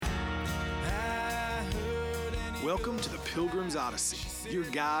Welcome to the Pilgrim's Odyssey, your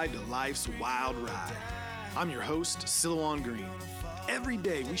guide to life's wild ride. I'm your host, Silouan Green. Every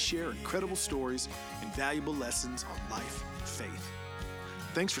day we share incredible stories and valuable lessons on life and faith.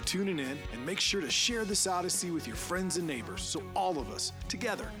 Thanks for tuning in, and make sure to share this Odyssey with your friends and neighbors so all of us,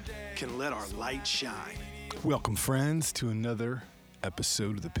 together, can let our light shine. Welcome, friends, to another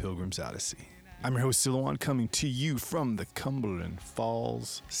episode of the Pilgrim's Odyssey. I'm your host, Silouan, coming to you from the Cumberland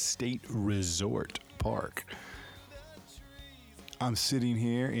Falls State Resort Park. I'm sitting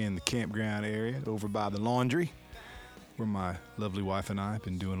here in the campground area over by the laundry, where my lovely wife and I have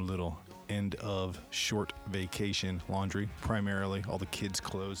been doing a little end of short vacation laundry. Primarily all the kids'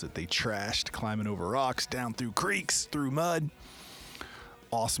 clothes that they trashed, climbing over rocks, down through creeks, through mud.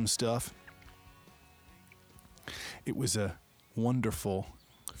 Awesome stuff. It was a wonderful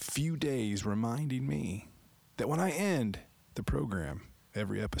few days reminding me that when I end the program,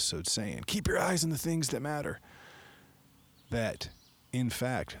 every episode saying, keep your eyes on the things that matter, that in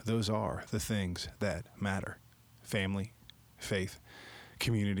fact, those are the things that matter. Family, faith,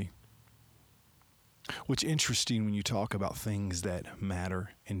 community. What's interesting when you talk about things that matter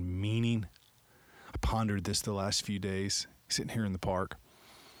and meaning, I pondered this the last few days, sitting here in the park,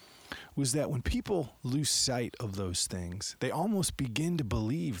 was that when people lose sight of those things, they almost begin to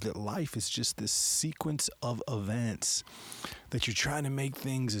believe that life is just this sequence of events, that you're trying to make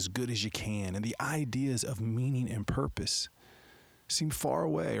things as good as you can, and the ideas of meaning and purpose seem far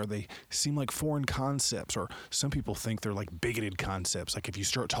away, or they seem like foreign concepts, or some people think they're like bigoted concepts. Like if you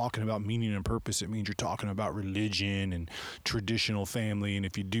start talking about meaning and purpose, it means you're talking about religion and traditional family, and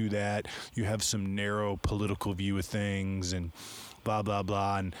if you do that, you have some narrow political view of things and blah, blah,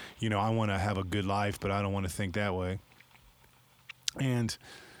 blah. And, you know, I want to have a good life, but I don't want to think that way. And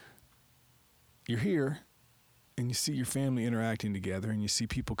you're here, and you see your family interacting together, and you see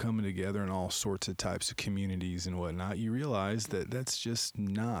people coming together in all sorts of types of communities and whatnot. You realize that that's just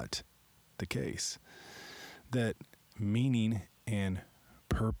not the case. That meaning and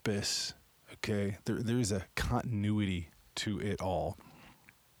purpose, okay, there's a continuity to it all.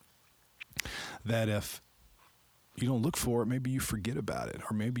 That if you don't look for it, maybe you forget about it,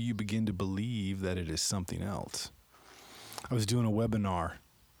 or maybe you begin to believe that it is something else. I was doing a webinar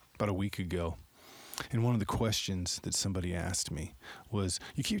about a week ago, and one of the questions that somebody asked me was,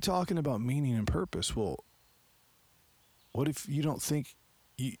 you keep talking about meaning and purpose. Well, what if you don't think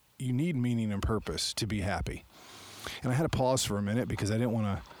you need meaning and purpose to be happy? And I had to pause for a minute because I didn't want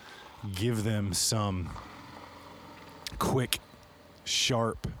to give them some quick,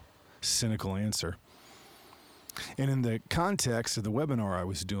 sharp, cynical answer. And in the context of the webinar I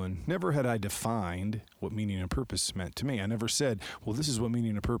was doing, never had I defined what meaning and purpose meant to me. I never said, well, this is what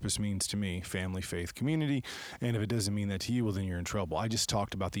meaning and purpose means to me, family, faith, community, and if it doesn't mean that to you, well, then you're in trouble. I just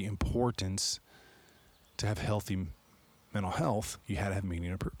talked about the importance to have healthy mental health. You had to have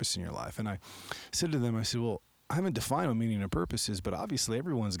meaning and purpose in your life. And I said to them, I said, well, I haven't defined what meaning and purpose is, but obviously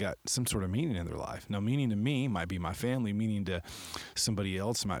everyone's got some sort of meaning in their life. Now, meaning to me might be my family. Meaning to somebody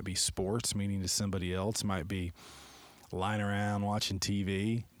else might be sports. Meaning to somebody else might be lying around watching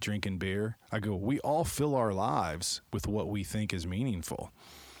TV, drinking beer. I go, we all fill our lives with what we think is meaningful.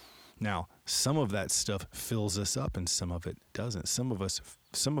 Now, some of that stuff fills us up and some of it doesn't. Some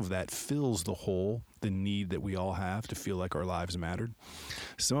of that fills the hole, the need that we all have to feel like our lives mattered.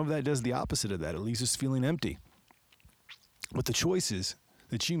 Some of that does the opposite of that. It leaves us feeling empty. But the choices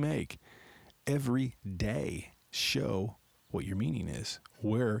that you make every day show what your meaning is,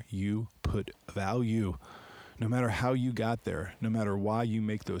 where you put value, no matter how you got there, no matter why you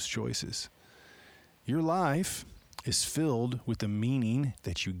make those choices. Your life is filled with the meaning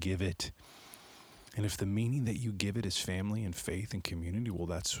that you give it. And if the meaning that you give it is family and faith and community, well,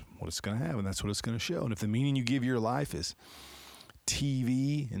 that's what it's going to have, and that's what it's going to show. And if the meaning you give your life is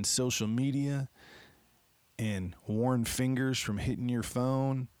TV and social media and worn fingers from hitting your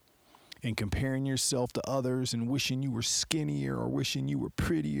phone and comparing yourself to others and wishing you were skinnier or wishing you were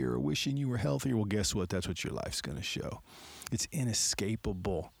prettier or wishing you were healthier, well, guess what? That's what your life's going to show. It's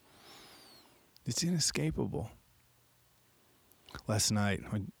inescapable. It's inescapable. Last night,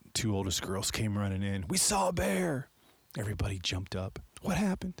 my two oldest girls came running in. We saw a bear. Everybody jumped up. What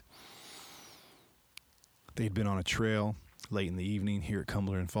happened? They'd been on a trail late in the evening here at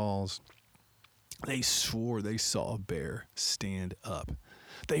Cumberland Falls. They swore they saw a bear stand up.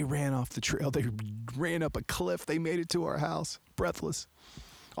 They ran off the trail. They ran up a cliff. They made it to our house, breathless.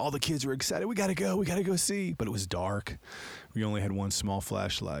 All the kids were excited. We got to go see. But it was dark. We only had one small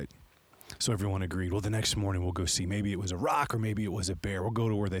flashlight. So everyone agreed, well, the next morning we'll go see. Maybe it was a rock or maybe it was a bear. We'll go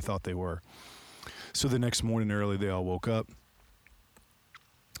to where they thought they were. So the next morning early, they all woke up.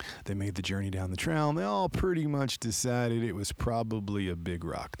 They made the journey down the trail, and they all pretty much decided it was probably a big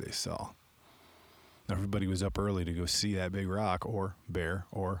rock they saw. Everybody was up early to go see that big rock or bear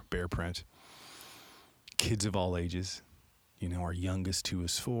print. Kids of all ages. Our youngest who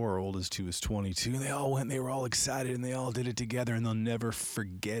was 4, our oldest who was 22. They all went, they were all excited, and they all did it together, and they'll never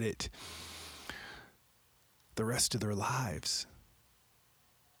forget it the rest of their lives.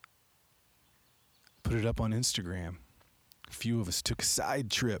 Put it up on Instagram. A few of us took a side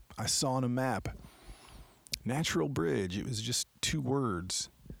trip. I saw on a map, Natural Bridge. It was just 2 words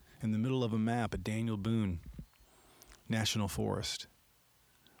in the middle of a map at Daniel Boone National Forest.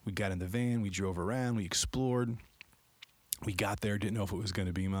 We got in the van, we drove around, we explored. We got there, didn't know if it was going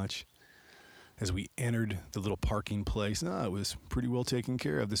to be much. As we entered the little parking place, it was pretty well taken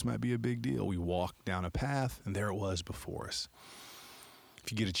care of. This might be a big deal. We walked down a path, and there it was before us.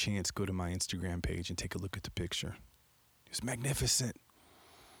 If you get a chance, go to my Instagram page and take a look at the picture. It was magnificent.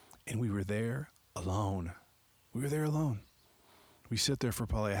 And we were there alone. We sat there for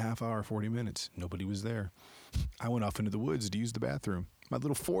probably a half hour, 40 minutes. Nobody was there. I went off into the woods to use the bathroom. My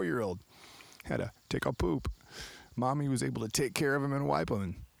little 4-year-old had to take a poop. Mommy was able to take care of him and wipe him.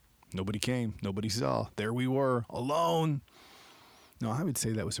 And nobody came. Nobody saw. There we were, alone. No, I would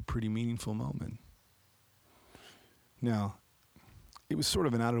say that was a pretty meaningful moment. Now, it was sort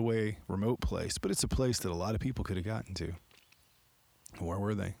of an out-of-the-way, remote place, but it's a place that a lot of people could have gotten to. Where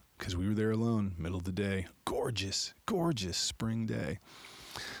were they? Because we were there alone, middle of the day. Gorgeous, gorgeous spring day.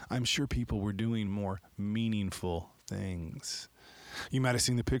 I'm sure people were doing more meaningful things. You might have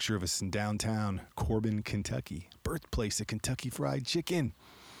seen the picture of us in downtown Corbin, Kentucky, birthplace of Kentucky Fried Chicken.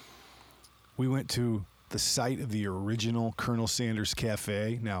 We went to the site of the original Colonel Sanders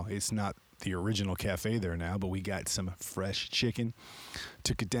Cafe. Now, it's not the original cafe there now, but we got some fresh chicken.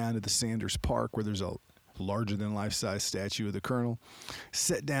 Took it down to the Sanders Park where there's a larger-than-life-size statue of the Colonel.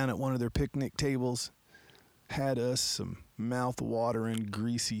 Sat down at one of their picnic tables. Had us some mouth-watering,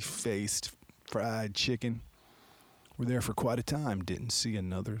 greasy-faced fried chicken. We're there for quite a time. Didn't see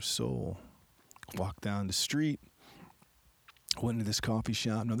another soul. Walked down the street. Went into this coffee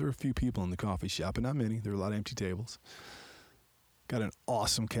shop. Now, there were a few people in the coffee shop, but not many. There were a lot of empty tables. Got an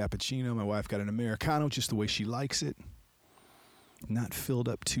awesome cappuccino. My wife got an Americano, just the way she likes it. Not filled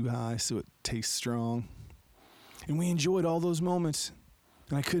up too high, so it tastes strong. And we enjoyed all those moments.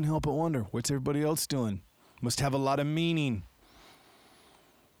 And I couldn't help but wonder, what's everybody else doing? Must have a lot of meaning.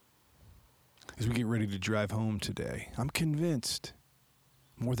 As we get ready to drive home today, I'm convinced,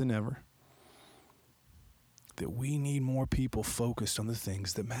 more than ever, that we need more people focused on the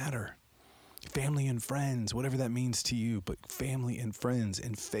things that matter. Family and friends, whatever that means to you, but family and friends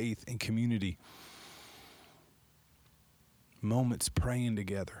and faith and community. Moments praying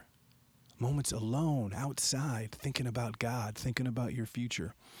together. Moments alone, outside, thinking about God, thinking about your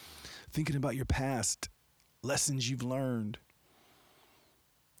future, thinking about your past, lessons you've learned,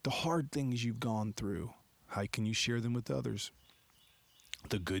 the hard things you've gone through. How can you share them with others?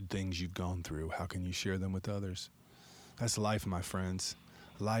 The good things you've gone through, how can you share them with others? That's life, my friends.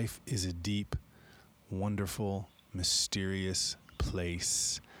 Life is a deep, wonderful, mysterious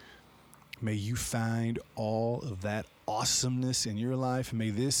place. May you find all of that awesomeness in your life.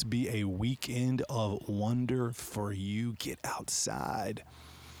 May this be a weekend of wonder for you. Get outside.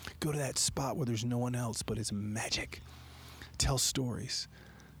 Go to that spot where there's no one else, but it's magic. Tell stories.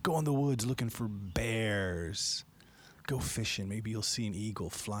 Go in the woods looking for bears. Go fishing. Maybe you'll see an eagle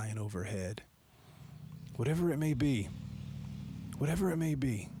flying overhead. Whatever it may be.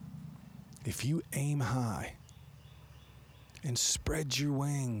 If you aim high and spread your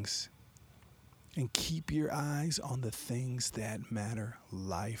wings and keep your eyes on the things that matter,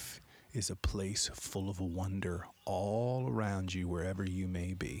 life is a place full of wonder all around you, wherever you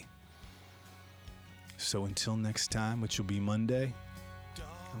may be. So until next time, which will be Monday,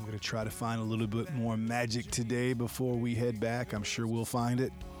 I'm going to try to find a little bit more magic today before we head back. I'm sure we'll find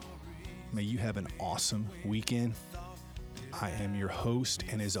it. May you have an awesome weekend. I am your host,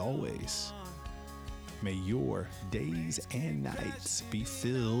 and as always, may your days and nights be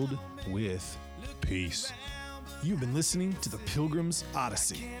filled with peace. You've been listening to The Pilgrim's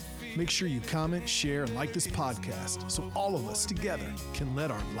Odyssey. Make sure you comment, share, and like this podcast so all of us together can let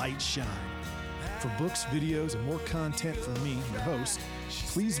our light shine. For books, videos, and more content from me, your host,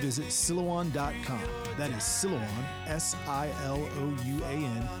 please visit Silouan.com. That is Silouan, Silouan.com.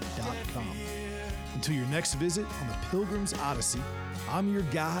 Until your next visit on The Pilgrim's Odyssey, I'm your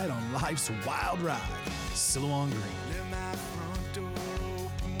guide on life's wild ride, Silouan Green.